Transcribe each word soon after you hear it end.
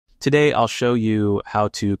Today, I'll show you how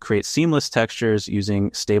to create seamless textures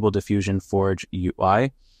using Stable Diffusion Forge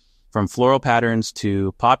UI. From floral patterns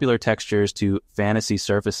to popular textures to fantasy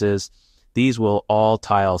surfaces, these will all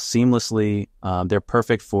tile seamlessly. They're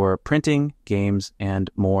perfect for printing, games,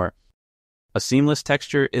 and more. A seamless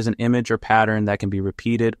texture is an image or pattern that can be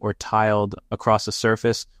repeated or tiled across a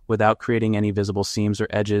surface without creating any visible seams or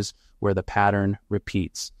edges where the pattern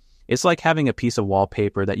repeats. It's like having a piece of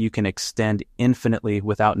wallpaper that you can extend infinitely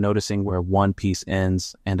without noticing where one piece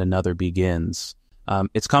ends and another begins.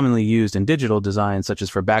 It's commonly used in digital design, such as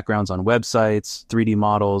for backgrounds on websites, 3D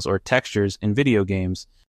models, or textures in video games.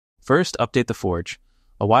 First, update the Forge.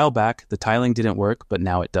 A while back, the tiling didn't work, but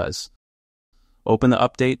now it does. Open the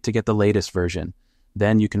update to get the latest version.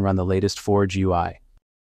 Then you can run the latest Forge UI.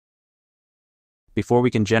 Before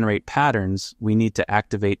we can generate patterns, we need to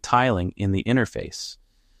activate tiling in the interface.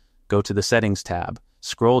 Go to the Settings tab,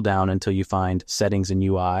 scroll down until you find Settings in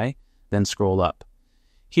UI, then scroll up.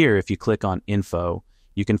 Here, if you click on Info,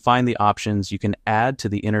 you can find the options you can add to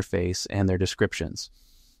the interface and their descriptions.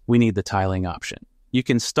 We need the tiling option. You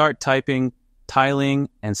can start typing tiling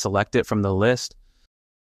and select it from the list.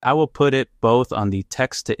 I will put it both on the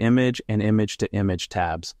Text to Image and Image to Image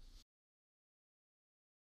tabs.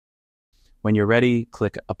 When you're ready,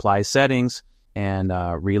 click Apply Settings and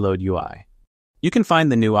Reload UI. You can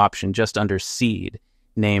find the new option just under Seed,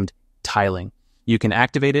 named Tiling. You can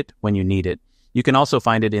activate it when you need it. You can also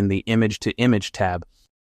find it in the Image to Image tab.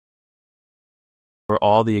 For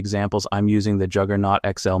all the examples, I'm using the Juggernaut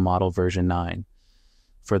XL model version 9.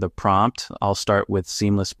 For the prompt, I'll start with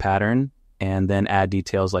Seamless Pattern and then add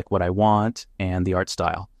details like what I want and the art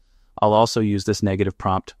style. I'll also use this negative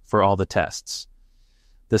prompt for all the tests.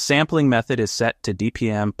 The sampling method is set to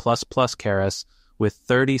DPM++ Keras with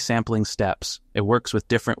 30 sampling steps. It works with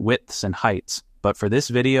different widths and heights, but for this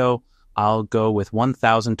video, I'll go with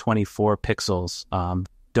 1024 pixels.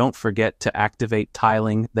 Don't forget to activate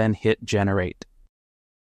tiling, then hit Generate.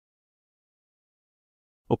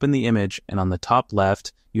 Open the image, and on the top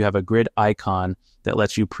left, you have a grid icon that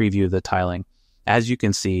lets you preview the tiling. As you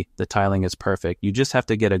can see, the tiling is perfect. You just have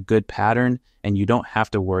to get a good pattern, and you don't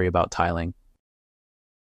have to worry about tiling.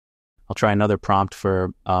 I'll try another prompt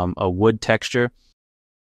for a wood texture.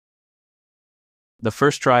 The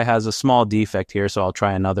first try has a small defect here, so I'll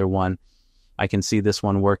try another one. I can see this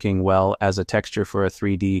one working well as a texture for a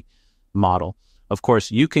 3D model. Of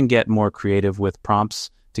course, you can get more creative with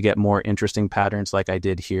prompts to get more interesting patterns like I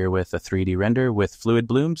did here with a 3D render with fluid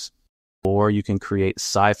blooms. Or you can create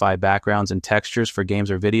sci-fi backgrounds and textures for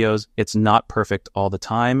games or videos. It's not perfect all the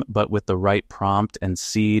time, but with the right prompt and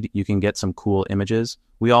seed, you can get some cool images.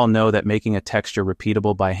 We all know that making a texture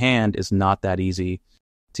repeatable by hand is not that easy.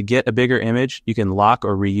 To get a bigger image, you can lock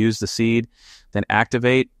or reuse the seed, then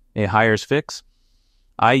activate a hires fix.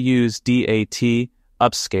 I use DAT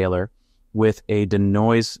upscaler with a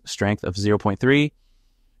denoise strength of 0.3,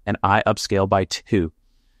 and I upscale by 2.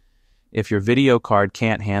 If your video card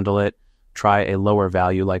can't handle it, try a lower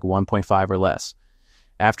value like 1.5 or less.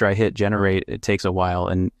 After I hit generate, it takes a while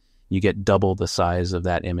and you get double the size of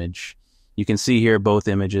that image. You can see here both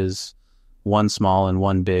images, one small and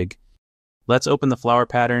one big. Let's open the flower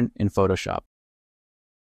pattern in Photoshop.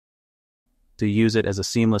 To use it as a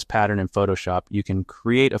seamless pattern in Photoshop, you can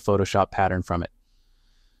create a Photoshop pattern from it.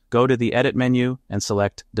 Go to the Edit menu and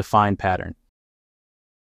select Define Pattern.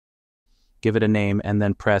 Give it a name and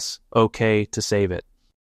then press OK to save it.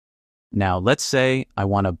 Now, let's say I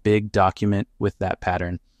want a big document with that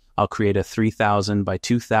pattern. I'll create a 3000 by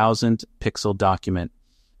 2000 pixel document.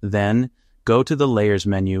 Then, go to the Layers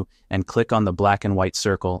menu and click on the black and white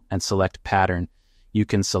circle and select Pattern. You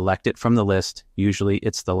can select it from the list. Usually,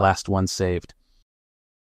 it's the last one saved.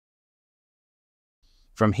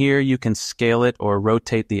 From here, you can scale it or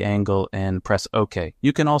rotate the angle and press OK.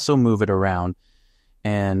 You can also move it around.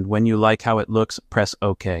 And when you like how it looks, press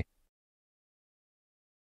OK.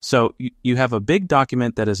 So you have a big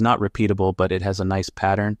document that is not repeatable, but it has a nice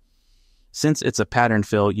pattern. Since it's a pattern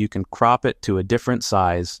fill, you can crop it to a different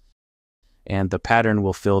size, and the pattern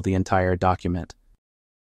will fill the entire document.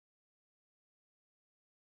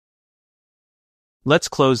 Let's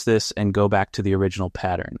close this and go back to the original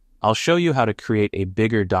pattern. I'll show you how to create a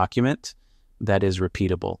bigger document that is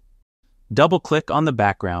repeatable. Double-click on the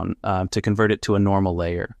background to convert it to a normal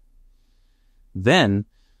layer. Then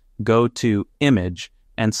go to Image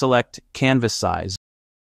and select Canvas Size.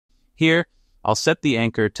 Here, I'll set the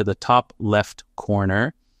anchor to the top left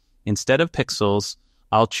corner. Instead of pixels,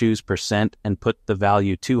 I'll choose % and put the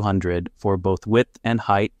value 200 for both width and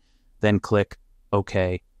height, then click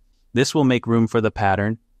OK. This will make room for the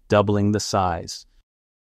pattern, doubling the size.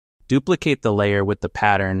 duplicate the layer with the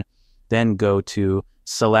pattern, then go to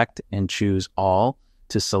Select and choose All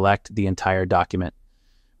to select the entire document.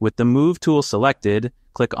 With the Move tool selected,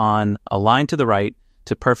 click on Align to the right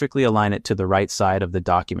to perfectly align it to the right side of the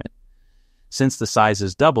document. Since the size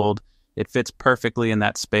is doubled, it fits perfectly in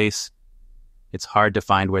that space. It's hard to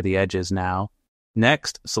find where the edge is now.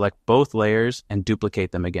 Next, select both layers and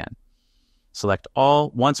duplicate them again. Select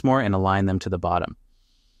all once more and align them to the bottom.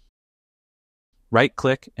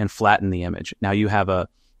 Right-click and flatten the image. Now you have a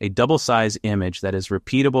double-size image that is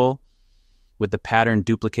repeatable with the pattern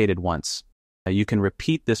duplicated once. Now you can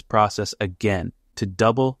repeat this process again to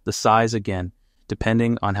double the size again,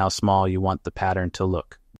 depending on how small you want the pattern to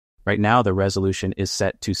look. Right now, the resolution is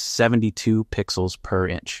set to 72 pixels per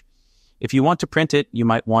inch. If you want to print it, you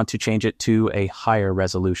might want to change it to a higher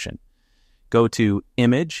resolution. Go to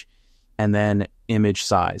Image and then Image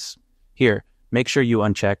Size. Here, make sure you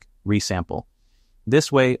uncheck Resample.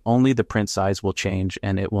 This way, only the print size will change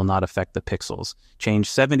and it will not affect the pixels. Change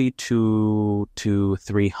 72 to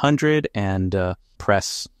 300 and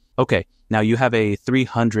press OK. Now you have a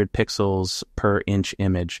 300 pixels per inch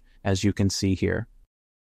image, as you can see here.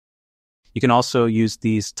 You can also use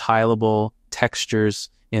these tileable textures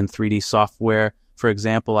in 3D software. For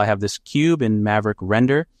example, I have this cube in Maverick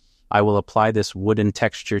Render. I will apply this wooden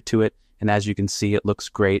texture to it, and as you can see, it looks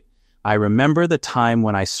great. I remember the time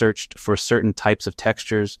when I searched for certain types of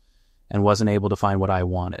textures and wasn't able to find what I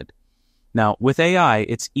wanted. Now, with AI,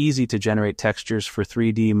 it's easy to generate textures for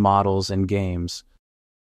 3D models and games.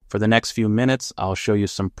 For the next few minutes, I'll show you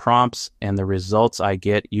some prompts and the results I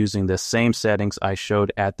get using the same settings I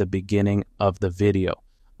showed at the beginning of the video.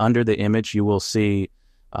 Under the image, you will see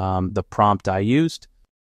the prompt I used.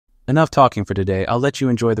 Enough talking for today. I'll let you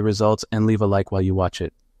enjoy the results and leave a like while you watch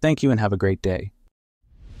it. Thank you and have a great day.